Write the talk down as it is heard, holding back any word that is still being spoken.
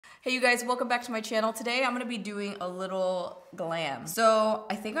Hey you guys, welcome back to my channel. Today I'm gonna be doing a little glam. So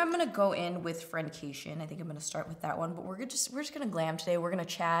I think I'm gonna go in with Friendcation. I think I'm gonna start with that one, but we're just gonna glam today. We're gonna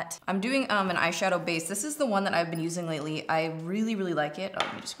chat. I'm doing an eyeshadow base. This is the one that I've been using lately. I really like it. Oh,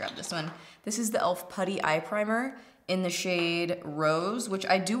 let me just grab this one. This is the e.l.f. Putty Eye Primer in the shade Rose, which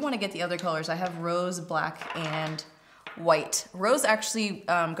I do wanna get the other colors. I have Rose, Black, and White. Rose actually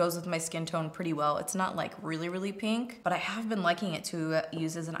goes with my skin tone pretty well. It's not like really pink, but I have been liking it to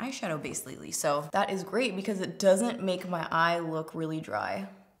use as an eyeshadow base lately. So that is great because it doesn't make my eye look really dry.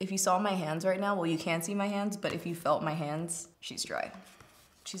 If you saw my hands right now, well, you can't see my hands, but if you felt my hands, she's dry.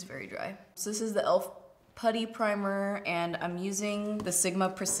 She's very dry. So this is the e.l.f. Putty Primer, and I'm using the Sigma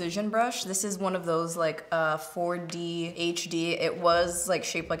Precision brush. This is one of those like 4D HD. It was like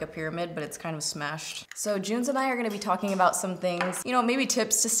shaped like a pyramid, but it's kind of smashed. So Joons and I are gonna be talking about some things, you know, maybe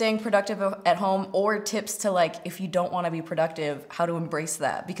tips to staying productive at home, or tips to like, if you don't wanna be productive, how to embrace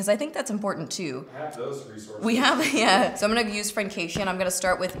that. Because I think that's important too. I have those resources. We have, yeah. So I'm gonna use Friendcation. I'm gonna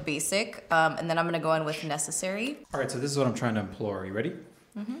start with basic, and then I'm gonna go in with necessary. All right, so this is what I'm trying to implore. Are you ready?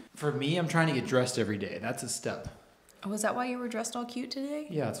 Mm-hmm. For me, I'm trying to get dressed every day. That's a step. Was that why you were dressed all cute today?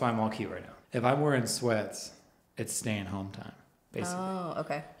 Yeah, that's why I'm all cute right now. If I'm wearing sweats, it's staying home time, basically. Oh,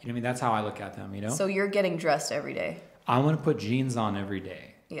 okay. You know what I mean? That's how I look at them, you know? So you're getting dressed every day? I want to put jeans on every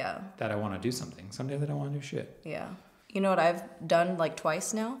day. Yeah. That I want to do something. Some days I don't want to do shit. Yeah. You know what I've done like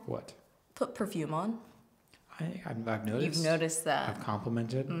twice now? What? Put perfume on. I've noticed. You've noticed that. I've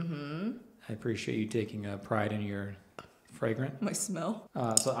complimented. Mm-hmm. I appreciate you taking pride in your fragrant. My smell.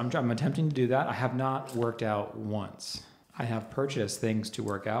 So I'm attempting to do that. I have not worked out once. I have purchased things to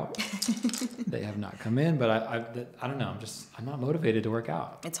work out. They have not come in, but I don't know. I'm not motivated to work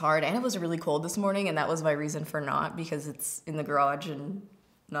out. It's hard, and it was really cold this morning, and that was my reason for not, because it's in the garage and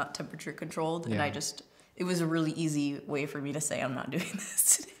not temperature controlled. Yeah. And it was a really easy way for me to say I'm not doing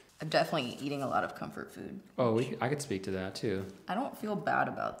this today. I'm definitely eating a lot of comfort food. Oh, I could speak to that too. I don't feel bad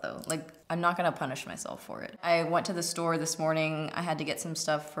about though. Like, I'm not gonna punish myself for it. I went to the store this morning. I had to get some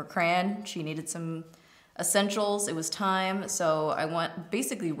stuff for Cran. She needed some essentials. It was time. So I went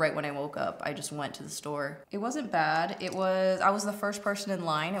basically right when I woke up. I just went to the store. It wasn't bad. I was the first person in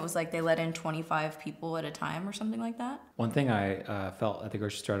line. It was like they let in 25 people at a time or something like that. One thing I felt at the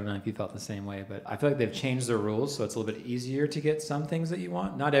grocery store, I don't know if you felt the same way, but I feel like they've changed their rules, so it's a little bit easier to get some things that you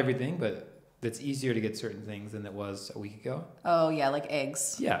want. Not everything, but it's easier to get certain things than it was a week ago. Oh yeah, like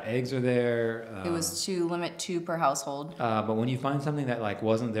eggs. Yeah, eggs are there. It was to limit 2 per household. But when you find something that like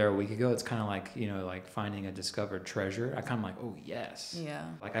wasn't there a week ago, it's kind of like, you know, like finding a discovered treasure. I kind of like, oh yes. Yeah.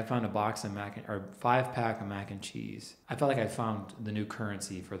 Like I found a box of 5-pack of mac and cheese. I felt like I found the new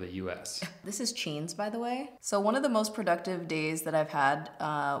currency for the US. This is chains, by the way. So one of the most productive days that I've had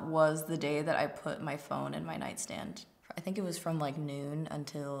was the day that I put my phone in my nightstand. I think it was from like noon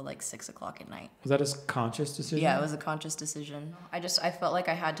until like 6 o'clock at night. Was that a conscious decision? Yeah, it was a conscious decision. I felt like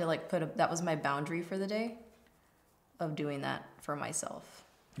I had to like that was my boundary for the day of doing that for myself.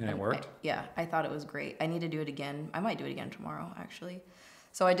 And it worked? Yeah, I thought it was great. I need to do it again. I might do it again tomorrow, actually.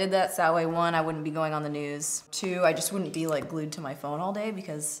 So I did that, so that way, 1, I wouldn't be going on the news. 2, I just wouldn't be like glued to my phone all day,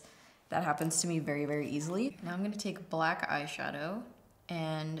 because that happens to me very easily. Now I'm gonna take black eyeshadow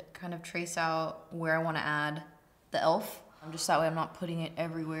and kind of trace out where I wanna add the e.l.f. Just that way I'm not putting it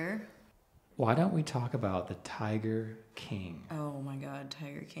everywhere. Why don't we talk about the Tiger King? Oh my God,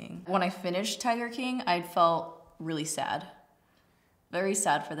 Tiger King. When I finished Tiger King, I felt really sad. Very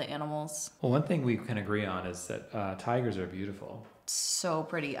sad for the animals. Well, one thing we can agree on is that tigers are beautiful. So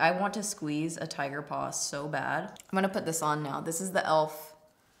pretty. I want to squeeze a tiger paw so bad. I'm gonna put this on now. This is the e.l.f.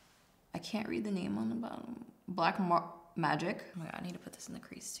 I can't read the name on the bottom. Black Magic. Oh my God, I need to put this in the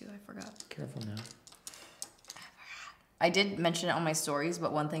crease too, I forgot. Careful now. I did mention it on my stories,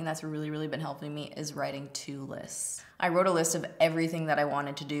 but one thing that's really been helping me is writing 2 lists. I wrote a list of everything that I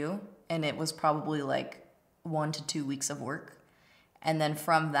wanted to do, and it was probably like 1 to 2 weeks of work. And then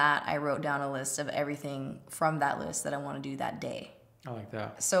from that, I wrote down a list of everything from that list that I want to do that day. I like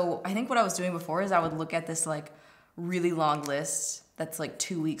that. So I think what I was doing before is I would look at this like really long list that's like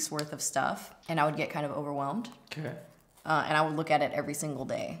 2 weeks worth of stuff, and I would get kind of overwhelmed. Okay. And I would look at it every single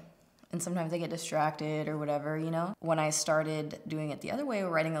day. And sometimes I get distracted or whatever, you know? When I started doing it the other way,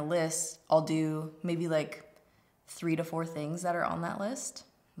 writing a list, I'll do maybe like 3 to 4 things that are on that list,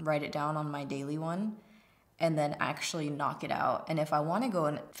 write it down on my daily one, and then actually knock it out. And if I wanna go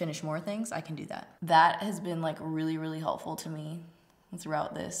and finish more things, I can do that. That has been like really helpful to me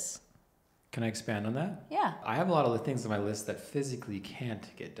throughout this. Can I expand on that? Yeah. I have a lot of the things on my list that physically can't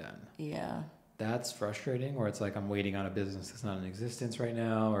get done. Yeah. That's frustrating, or it's like I'm waiting on a business that's not in existence right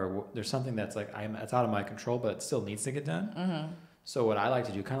now, or there's something that's like it's out of my control, but it still needs to get done. Mm-hmm. So what I like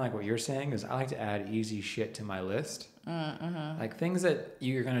to do, kind of like what you're saying, is I like to add easy shit to my list. Like things that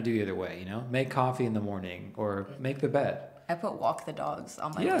you're going to do either way, you know? Make coffee in the morning or make the bed. I put walk the dogs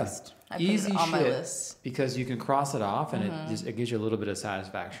on my list. I put Easy it on shit, my list. because you can cross it off and it gives you a little bit of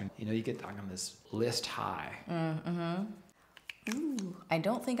satisfaction. You know, you get on this list high. Ooh, I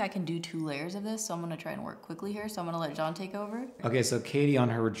don't think I can do 2 layers of this, so I'm gonna try and work quickly here. So I'm gonna let John take over. Okay, so Katie on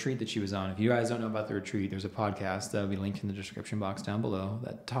her retreat that she was on, if you guys don't know about the retreat, there's a podcast that'll be linked in the description box down below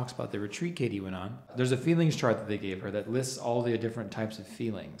that talks about the retreat Katie went on. There's a feelings chart that they gave her that lists all the different types of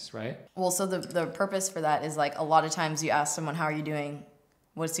feelings, right? Well, so the purpose for that is like a lot of times you ask someone, how are you doing?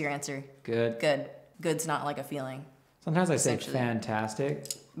 What's your answer? Good. Good. Good's not like a feeling. Sometimes I say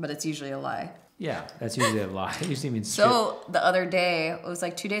fantastic. But it's usually a lie. Yeah, that's usually a lie. It usually means So the other day, it was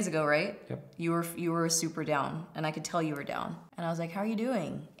like 2 days ago, right? Yep. You were super down, and I could tell you were down. And I was like, how are you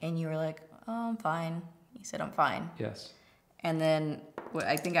doing? And you were like, oh, I'm fine. You said, I'm fine. Yes. And then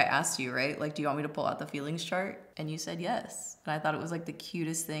I think I asked you, right? Like, do you want me to pull out the feelings chart? And you said yes. And I thought it was like the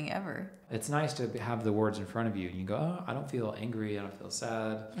cutest thing ever. It's nice to have the words in front of you and you go, oh, I don't feel angry. I don't feel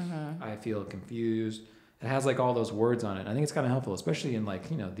sad. I feel confused. It has like all those words on it. I think it's kind of helpful, especially in like,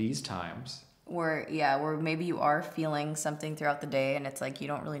 you know, these times. Where maybe you are feeling something throughout the day and it's like you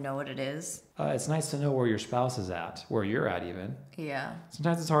don't really know what it is. It's nice to know where your spouse is at, where you're at even. Yeah.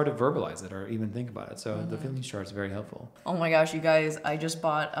 Sometimes it's hard to verbalize it or even think about it. So the feelings chart is very helpful. Oh my gosh, you guys, I just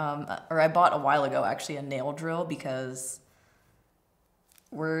bought, I bought a while ago actually a nail drill because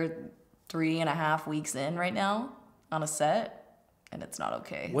we're 3.5 weeks in right now on a set and it's not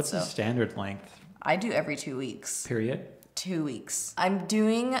okay. What's the standard length? I do every 2 weeks. Period? 2 weeks. I'm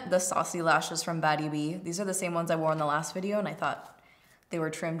doing the saucy lashes from Baddie B. These are the same ones I wore in the last video and I thought they were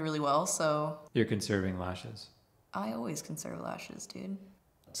trimmed really well, so. You're conserving lashes. I always conserve lashes, dude.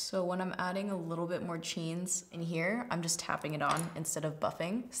 So when I'm adding a little bit more cheens in here, I'm just tapping it on instead of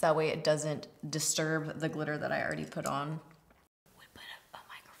buffing. So that way it doesn't disturb the glitter that I already put on. We put a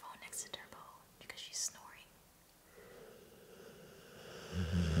microphone next to Turbo because she's snoring.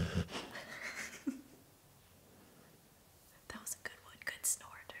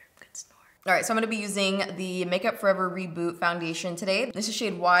 All right, so I'm gonna be using the Makeup Forever Reboot foundation today. This is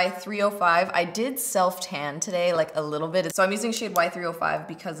shade Y305. I did self-tan today, like a little bit. So I'm using shade Y305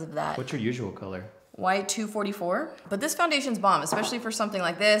 because of that. What's your usual color? Y244. But this foundation's bomb, especially for something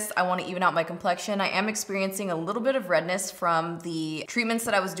like this. I wanna even out my complexion. I am experiencing a little bit of redness from the treatments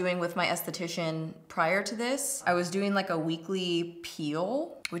that I was doing with my esthetician prior to this. I was doing like a weekly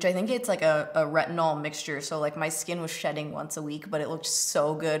peel, which I think it's like a retinol mixture. So like my skin was shedding once a week, but it looked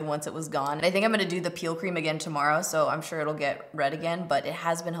so good once it was gone. And I think I'm gonna do the peel cream again tomorrow, so I'm sure it'll get red again, but it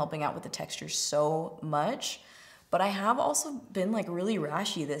has been helping out with the texture so much. But I have also been like really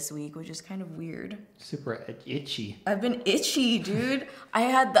rashy this week, which is kind of weird. Super itchy. I've been itchy, dude.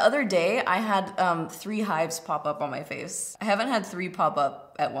 The other day, I had 3 hives pop up on my face. I haven't had 3 pop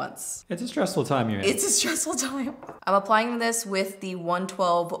up at once. It's a stressful time you're in. It's a stressful time. I'm applying this with the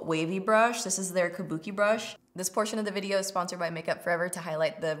 112 Wavy brush. This is their Kabuki brush. This portion of the video is sponsored by Makeup Forever to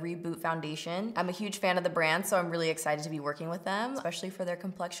highlight the Reboot foundation. I'm a huge fan of the brand, so I'm really excited to be working with them, especially for their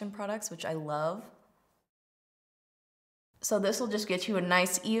complexion products, which I love. So this will just get you a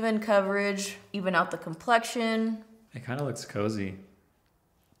nice even coverage, even out the complexion. It kind of looks cozy.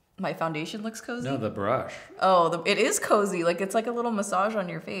 My foundation looks cozy? No, the brush. Oh, it is cozy. Like it's like a little massage on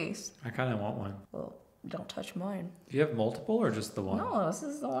your face. I kind of want one. Well, don't touch mine. Do you have multiple or just the one? No, this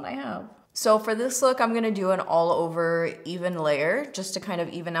is the one I have. So for this look, I'm gonna do an all over even layer just to kind of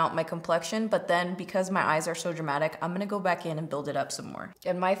even out my complexion. But then because my eyes are so dramatic, I'm gonna go back in and build it up some more.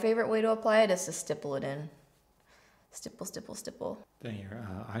 And my favorite way to apply it is to stipple it in. Stipple, stipple, stipple. Then your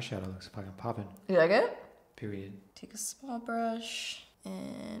eyeshadow looks fucking popping. You like it? Period. Take a small brush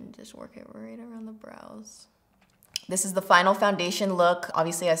and just work it right around the brows. This is the final foundation look.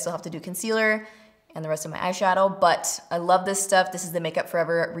 Obviously, I still have to do concealer and the rest of my eyeshadow, but I love this stuff. This is the Makeup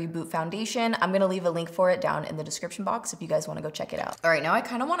Forever Reboot foundation. I'm gonna leave a link for it down in the description box if you guys wanna go check it out. All right, now I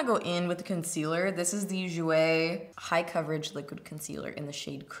kinda wanna go in with the concealer. This is the Jouer High Coverage Liquid Concealer in the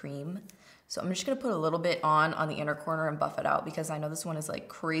shade Cream. So I'm just gonna put a little bit on the inner corner and buff it out because I know this one is like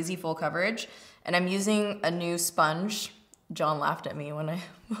crazy full coverage. And I'm using a new sponge. John laughed at me when I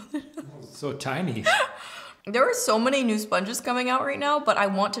So tiny. There are so many new sponges coming out right now, but I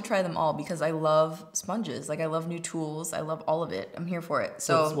want to try them all because I love sponges. Like I love new tools. I love all of it. I'm here for it.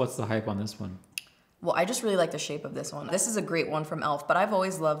 So what's the hype on this one? Well, I just really like the shape of this one. This is a great one from e.l.f., but I've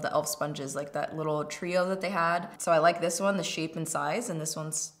always loved the e.l.f. sponges, like that little trio that they had. So I like this one, the shape and size, and this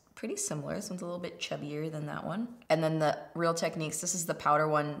one's pretty similar. This one's a little bit chubbier than that one. And then the Real Techniques, this is the powder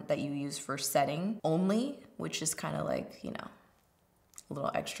one that you use for setting only, which is kind of like, you know, a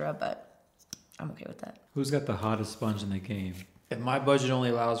little extra, but I'm okay with that. Who's got the hottest sponge in the game? If my budget only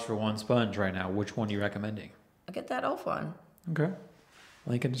allows for one sponge right now, which one are you recommending? I'll get that e.l.f. one. Okay.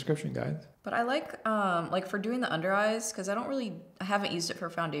 Link in description, guys. But I like for doing the under eyes, because I haven't used it for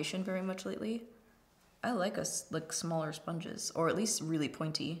foundation very much lately. I like smaller sponges, or at least really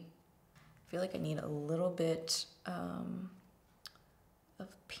pointy. I feel like I need a little bit of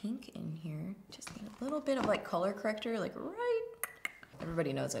pink in here. Just need a little bit of like color corrector, like right.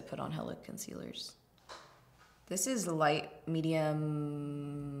 Everybody knows I put on hella concealers. This is light,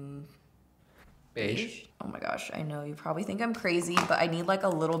 medium, beige. Oh my gosh, I know you probably think I'm crazy, but I need like a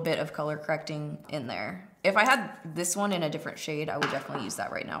little bit of color correcting in there. If I had this one in a different shade, I would definitely use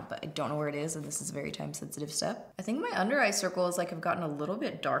that right now, but I don't know where it is, and this is a very time sensitive step. I think my under eye circles like have gotten a little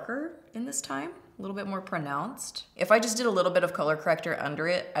bit darker in this time, a little bit more pronounced. If I just did a little bit of color corrector under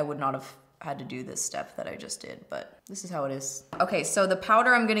it, I would not have had to do this step that I just did, but this is how it is. Okay, so the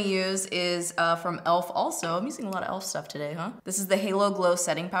powder I'm gonna use is from e.l.f. also. I'm using a lot of e.l.f. stuff today, huh? This is the Halo Glow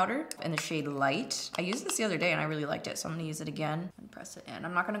Setting Powder in the shade Light. I used this the other day and I really liked it, so I'm gonna use it again and press it in.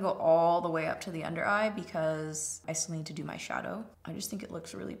 I'm not gonna go all the way up to the under eye because I still need to do my shadow. I just think it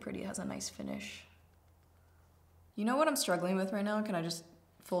looks really pretty. It has a nice finish. You know what I'm struggling with right now? Can I just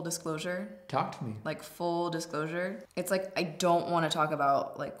full disclosure? Talk to me. Like full disclosure. It's like I don't want to talk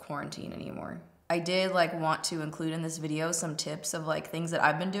about like quarantine anymore. I did like want to include in this video some tips of like things that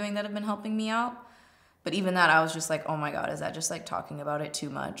I've been doing that have been helping me out. But even that I was just like, oh my God, is that just like talking about it too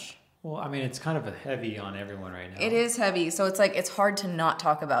much? Well, I mean, it's kind of heavy on everyone right now. It is heavy. So it's like, it's hard to not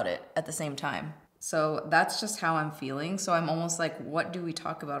talk about it at the same time. So that's just how I'm feeling. So I'm almost like, what do we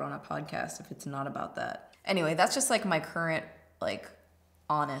talk about on a podcast if it's not about that? Anyway, that's just like my current like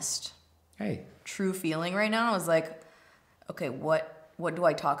honest, true feeling right now. Is like, okay, what do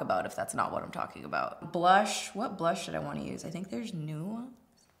I talk about if that's not what I'm talking about? Blush, what blush should I want to use? I think there's new ones.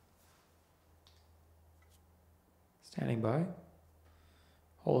 Standing by,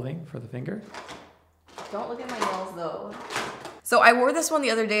 holding for the finger. Don't look at my nails though. So I wore this one the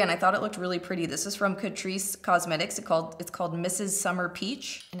other day and I thought it looked really pretty. This is from Catrice Cosmetics. It's called Mrs. Summer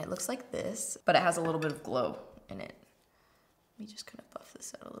Peach, and it looks like this, but it has a little bit of glow in it. Let me just kind of buff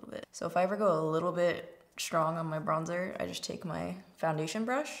this out a little bit. So if I ever go a little bit strong on my bronzer, I just take my foundation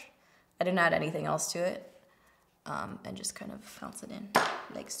brush. I didn't add anything else to it, and just kind of pounce it in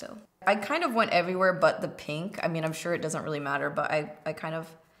like so. I kind of went everywhere but the pink. I mean, I'm sure it doesn't really matter, but I kind of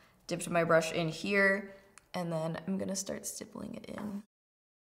dipped my brush in here, and then I'm gonna start stippling it in.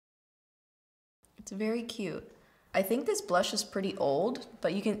 It's very cute. I think this blush is pretty old,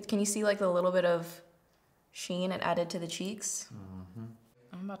 but can you see like the little bit of sheen it added to the cheeks? Mm-hmm.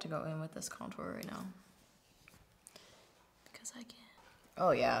 I'm about to go in with this contour right now because I can.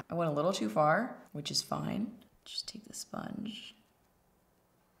 Oh yeah, I went a little too far, which is fine. Just take the sponge.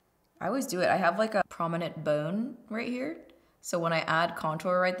 I always do it. I have like a prominent bone right here, so when I add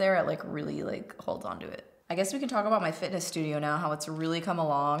contour right there, it like really like holds onto it. I guess we can talk about my fitness studio now, how it's really come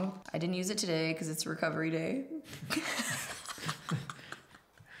along. I didn't use it today because it's recovery day.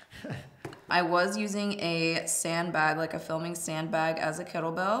 I was using a sandbag, like a filming sandbag as a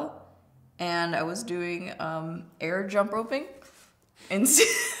kettlebell, and I was doing air jump roping, and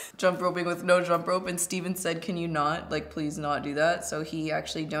jump roping with no jump rope, and Steven said, can you not, like please not do that? So he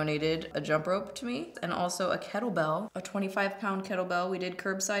actually donated a jump rope to me, and also a kettlebell, a 25-pound kettlebell. We did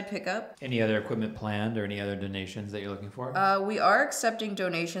curbside pickup. Any other equipment planned or any other donations that you're looking for? We are accepting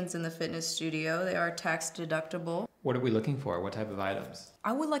donations in the fitness studio. They are tax deductible. What are we looking for? What type of items?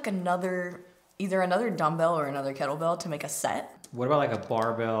 I would like either another dumbbell or another kettlebell to make a set. What about like a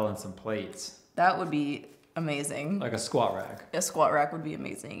barbell and some plates? That would be amazing. Like a squat rack. A squat rack would be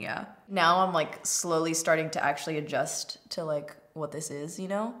amazing, yeah. Now I'm like slowly starting to actually adjust to like what this is, you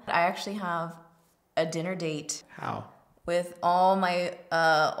know? I actually have a dinner date. How? With all my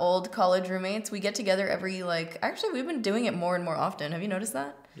old college roommates. We get together every actually we've been doing it more and more often. Have you noticed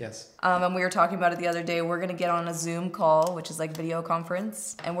that? Yes. And we were talking about it the other day. We're gonna get on a Zoom call, which is like video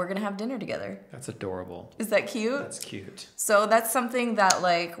conference, and we're gonna have dinner together. That's adorable. Is that cute? That's cute. So that's something that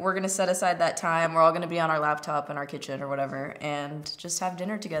like we're gonna set aside that time. We're all gonna be on our laptop in our kitchen or whatever and just have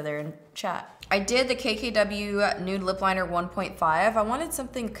dinner together and chat. I did the KKW Nude Lip Liner 1.5. I wanted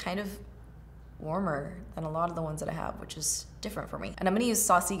something kind of warmer than a lot of the ones that I have, which is different for me. And I'm gonna use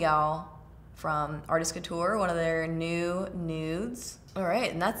Saucy Gal from Artist Couture, one of their new nudes. All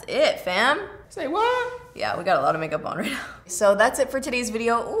right, and that's it, fam. Say what? Yeah, we got a lot of makeup on right now. So that's it for today's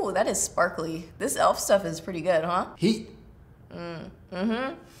video. Ooh, that is sparkly. This e.l.f. stuff is pretty good, huh? Heat.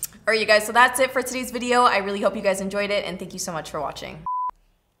 All right, you guys, so that's it for today's video. I really hope you guys enjoyed it, and thank you so much for watching.